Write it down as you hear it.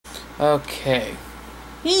Okay.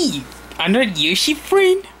 Hey, another Yoshi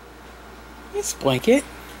friend? This blanket.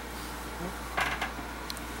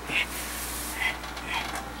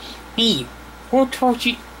 Hey, who told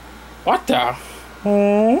you? What the?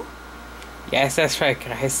 Oh? Yes, that's right,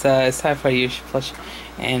 guys. It's time for a Yoshi Plush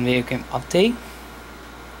and video game update.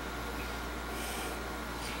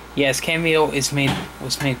 Yes, Cameo was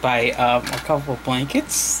made by a couple of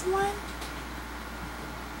blankets.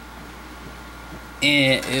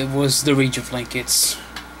 And it was the Ranger blankets.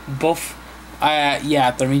 Both,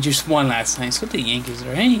 yeah, the Rangers won last night, so the Yankees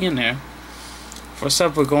are hanging in there. First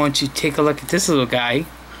up, we're going to take a look at this little guy.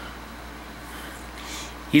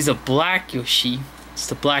 He's a black Yoshi. It's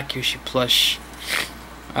the black Yoshi plush.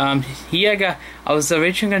 I was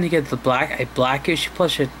originally going to get a black Yoshi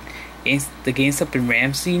plush at the GameStop in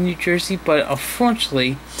Ramsey, New Jersey, but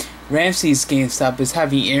unfortunately, Ramsey's GameStop is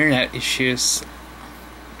having internet issues.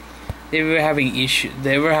 There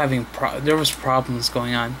was problems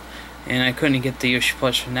going on, and I couldn't get the Yoshi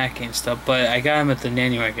plush from that GameStop. But I got him at the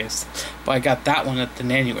Nanyware GameStop. But I got that one at the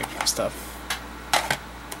Nanyware GameStop.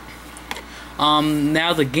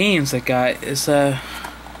 Now the games I got is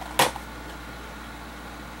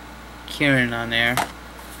Kieran on there.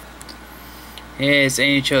 It's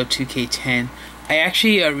NHL 2K10. I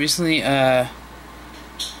actually recently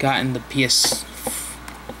gotten the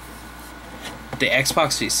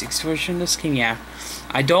Xbox 360 version of this game. Yeah,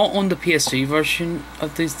 I don't own the PS3 version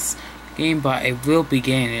of this game, but I will be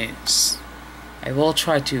getting it. I will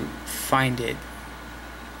try to find it.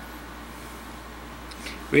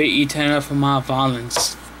 Rate E10 for my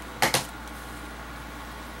violence.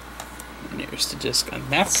 And there's the disc on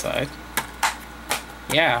that side.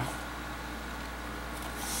 Yeah.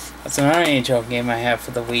 That's another NHL game I have for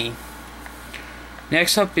the Wii.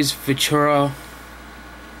 Next up is Ventura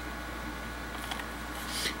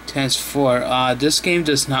Tennis 4. This game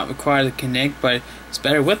does not require the Kinect, but it's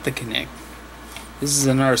better with the Kinect. This is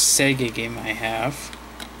another Sega game I have.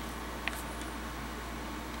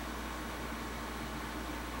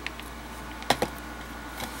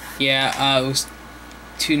 Yeah, it was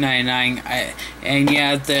 $2.99.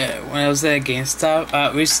 When I was at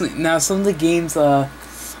GameStop recently. Now some of the games are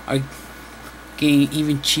getting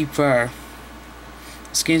even cheaper.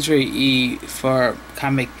 This game's really for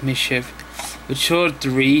Comic Mischief. Ventura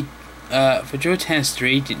 3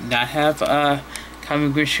 did not have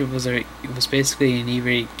Comic Mischief. It was basically an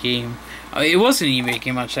E-rated game. It was an E-rated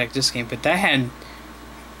game, much like this game, but that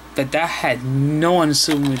had no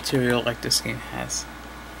unassuming material like this game has.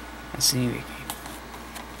 That's an E-rated game.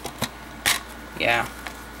 Yeah,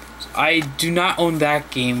 so I do not own that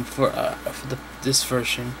game for this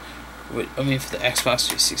version. For the Xbox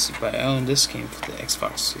 360, but I own this game for the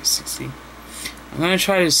Xbox 360. I'm gonna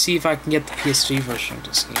try to see if I can get the PS3 version of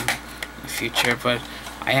this game in the future, but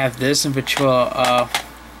I have this in Ventura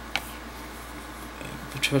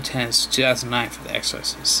 10 2009 for the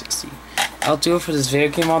Xbox 360. I'll do it for this video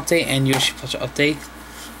game update and Yoshi Plush update.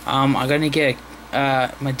 I'm gonna get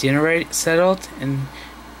my dinner settled and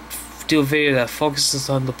do a video that focuses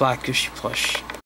on the black Yoshi Plush.